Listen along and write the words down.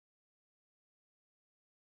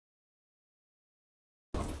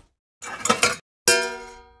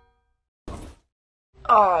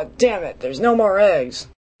Aw, damn it, there's no more eggs.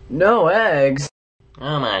 No eggs?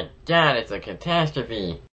 Oh my god, it's a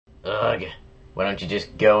catastrophe. Ugh. Why don't you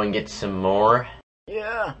just go and get some more?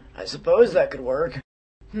 Yeah, I suppose that could work.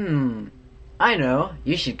 I know,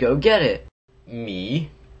 you should go get it.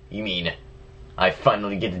 Me? You mean I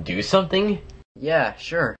finally get to do something? Yeah,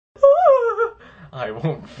 sure. I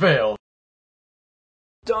won't fail.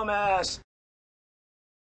 Dumbass!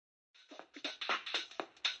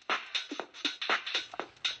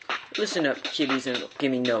 Listen up, kiddies, and don't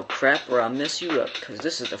give me no crap or I'll mess you up, cause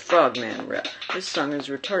this is the FrogMan rap. This song is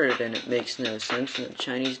retarded and it makes no sense, and the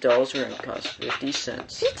Chinese dolls are gonna cost 50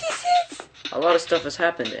 cents. 50 cents? A lot of stuff has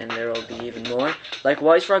happened, and there'll be even more, like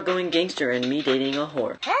Wise Frog going gangster and me dating a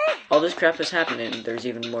whore. Huh? All this crap has happened, and there's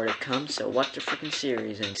even more to come, so watch the freaking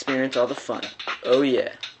series and experience all the fun. Oh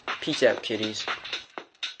yeah. Peace out, kiddies.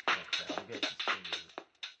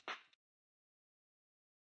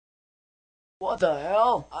 What the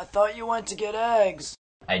hell? I thought you went to get eggs.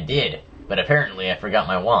 I did, but apparently I forgot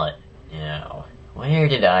my wallet. Now, where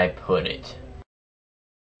did I put it?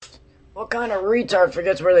 What kind of retard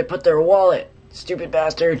forgets where they put their wallet? Stupid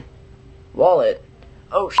bastard. Wallet.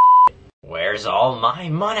 Oh, Where's all my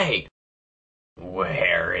money?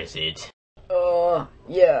 Where is it?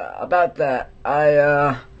 yeah, about that.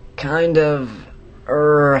 I, kind of,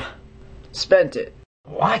 spent it.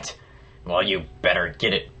 What? Well, you better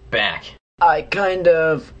get it back. I kind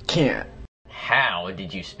of can't. How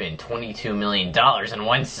did you spend $22 million in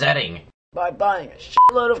one setting? By buying a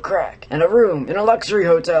shitload of crack and a room in a luxury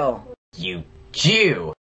hotel. You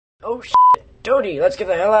Jew! Oh, Toady, let's get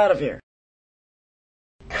the hell out of here.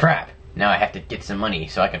 Crap, now I have to get some money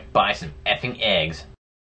so I can buy some effing eggs.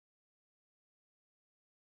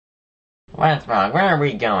 What's wrong? Where are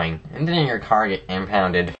we going? And didn't your car get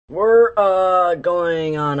impounded? We're,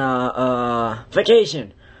 going on a,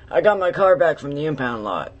 vacation. I got my car back from the impound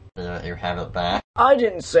lot. You have it back? I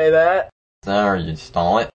didn't say that. So, you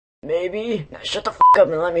stole it? Maybe. Now shut the f*** up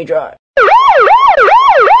and let me drive.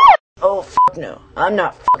 Oh, f*** no. I'm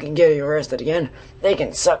not fucking getting arrested again. They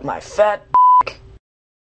can suck my fat d***.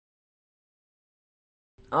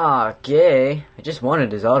 Aw, gay. I just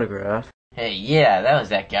wanted his autograph. Hey, yeah, that was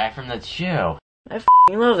that guy from that show. I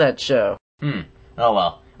f***ing love that show. Oh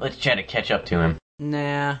well, let's try to catch up to him.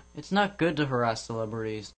 Nah, it's not good to harass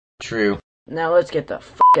celebrities. True. Now let's get the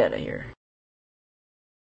f*** out of here.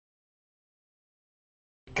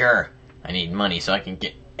 Grr, I need money so I can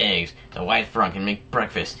get eggs so Wise Frog can make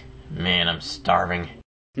breakfast. Man, I'm starving.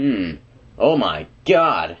 Oh my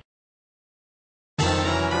god!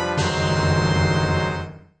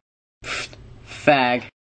 Fag.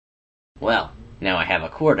 Well, now I have a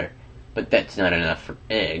quarter, but that's not enough for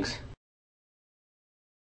eggs.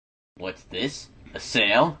 What's this? A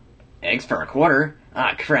sale? Eggs for a quarter?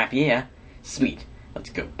 Ah, crap, yeah. Sweet. Let's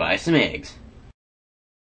go buy some eggs.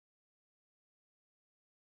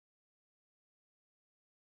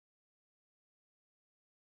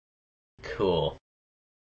 Cool.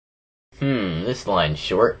 This line's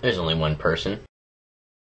short. There's only one person.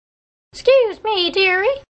 Excuse me, dearie.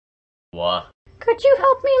 What? Could you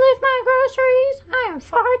help me lift my groceries? I am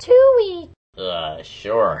far too weak.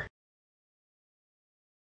 Sure.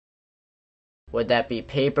 Would that be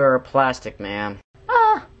paper or plastic, ma'am?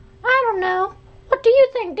 I don't know. What do you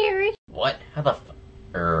think, dearie? What? How the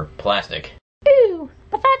plastic. Ooh,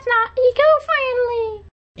 but that's not eco-friendly.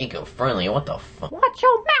 Eco-friendly? What the fuck? Watch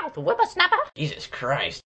your mouth, whippersnapper. Jesus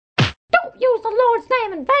Christ. Don't use the Lord's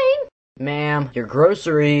name in vain. Ma'am, your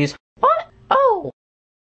groceries. What? Oh.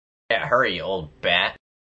 Yeah, hurry, you old bat.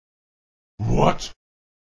 What?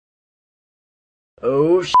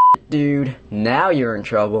 Oh, dude. Now you're in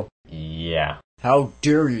trouble. Yeah. How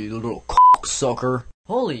dare you, you little cocksucker.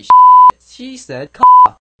 Holy she said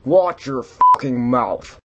Watch your fucking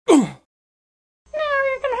mouth. Now you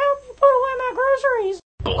can help me put away my groceries.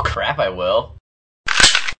 Bull crap, I will.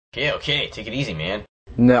 Okay, take it easy, man.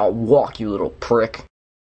 Now walk, you little prick.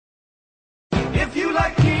 If you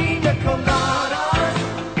like pina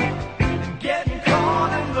coladas, getting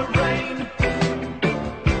caught in the rain.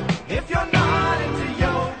 If you're not into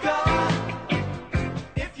yoga,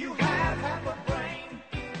 if you have half a brain.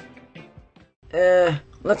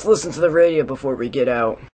 Let's listen to the radio before we get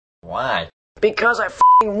out. Why? Because I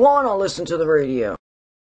f***ing wanna listen to the radio.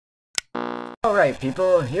 Alright,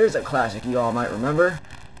 people, here's a classic you all might remember.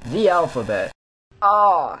 The alphabet.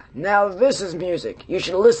 Ah, now this is music. You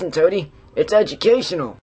should listen, Toady. It's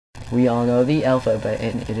educational. We all know the alphabet,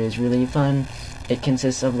 and it is really fun. It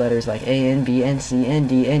consists of letters like A, N, B, N, C, N,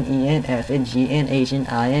 D, N, E, N, F, and G, N, H, and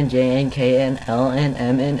I, and J, and K, and L, and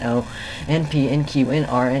M, and O, and P, and Q, and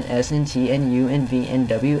R, and S, and T, and U, and V, and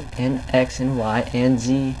W, and X, and Y, and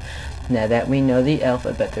Z. Now that we know the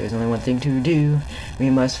alphabet, there's only one thing to do. We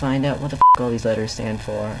must find out what the f*** all these letters stand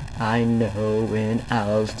for. I know and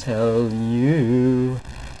I'll tell you.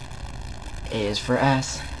 A is for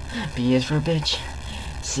ass, B is for bitch,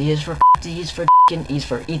 C is for D is for d, and E is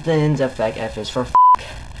for Ethan's effect, F is for f***,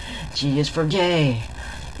 G is for gay,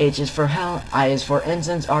 H is for hell, I is for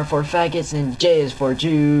incense, R for faggots, and J is for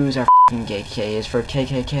Jews are f***ing gay, K is for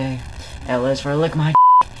KKK, L is for lick my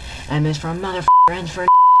d, M is for motherfucker, N is for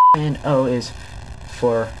and O is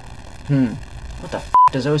for, what the f***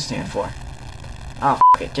 does O stand for? Oh,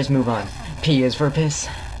 f*** it, just move on. P is for piss,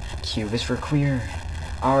 Q is for queer,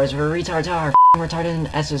 R is for retardar, f***ing retarded, and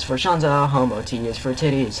S is for shanza, homo, T is for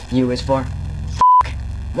titties, U is for f***.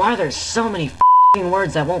 Why are there so many f***ing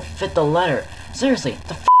words that won't fit the letter? Seriously,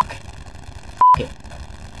 the f***? F*** it.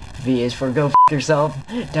 V is for go f*** yourself,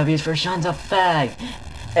 W is for shanza fag,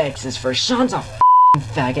 X is for shanza f***ing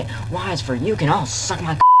faggot, Y is for you can all suck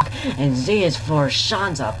my cock, and Z is for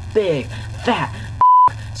shanza big, fat,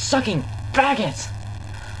 sucking faggots.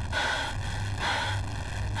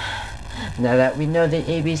 Now that we know the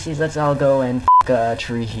ABCs, let's all go and f*** a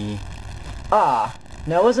tree. Ah,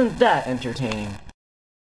 now wasn't that entertaining?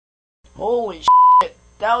 Holy shit,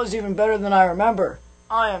 that was even better than I remember.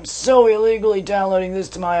 I am so illegally downloading this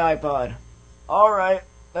to my iPod. Alright,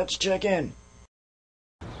 let's check in.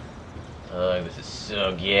 Ugh, this is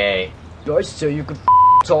so gay. I say you could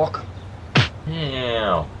talk.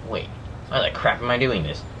 No, wait. Why the crap am I doing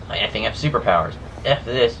this? I effing have superpowers. F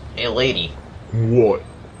this, hey lady. What?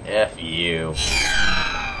 F you.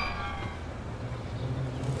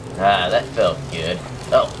 Ah, that felt good.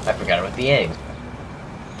 Oh, I forgot about the eggs.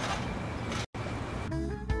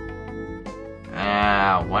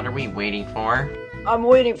 What are we waiting for? I'm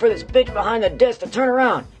waiting for this bitch behind the desk to turn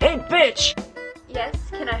around. Hey, bitch! Yes,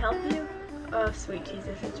 can I help you? Oh, sweet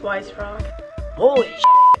Jesus, it's Wise Frog. Holy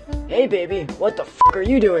shit! Hey, baby, what the f*** are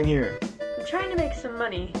you doing here? I'm trying to make some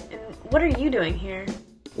money, and what are you doing here?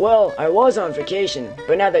 Well, I was on vacation,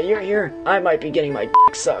 but now that you're here, I might be getting my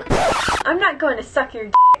dick sucked. I'm not going to suck your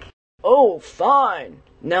dick. Oh, fine.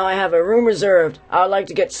 Now I have a room reserved. I'd like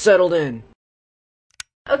to get settled in.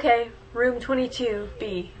 Okay, room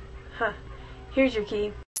 22B. Huh. Here's your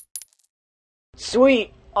key.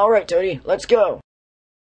 Sweet. Alright, Toady, let's go.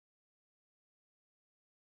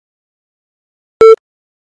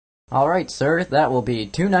 Alright, sir, that will be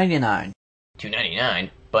 $2.99.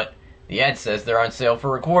 $2.99? But the ad says they're on sale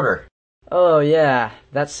for a quarter. Oh, yeah.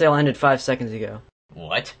 That sale ended 5 seconds ago.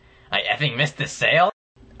 What? I effing missed the sale?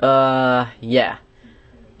 Yeah.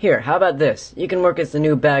 Here, how about this? You can work as the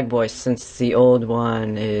new bag boy since the old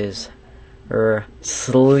one is,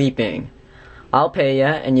 sleeping. I'll pay ya,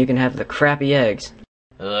 and you can have the crappy eggs.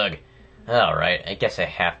 Ugh. Alright, I guess I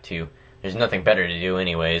have to. There's nothing better to do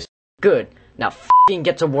anyways. Good. Now f***ing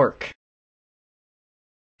get to work.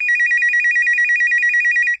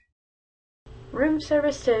 Room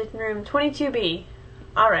service to room 22B.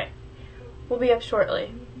 Alright. We'll be up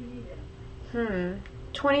shortly.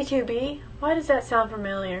 22B? Why does that sound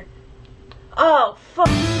familiar? Oh, fuck!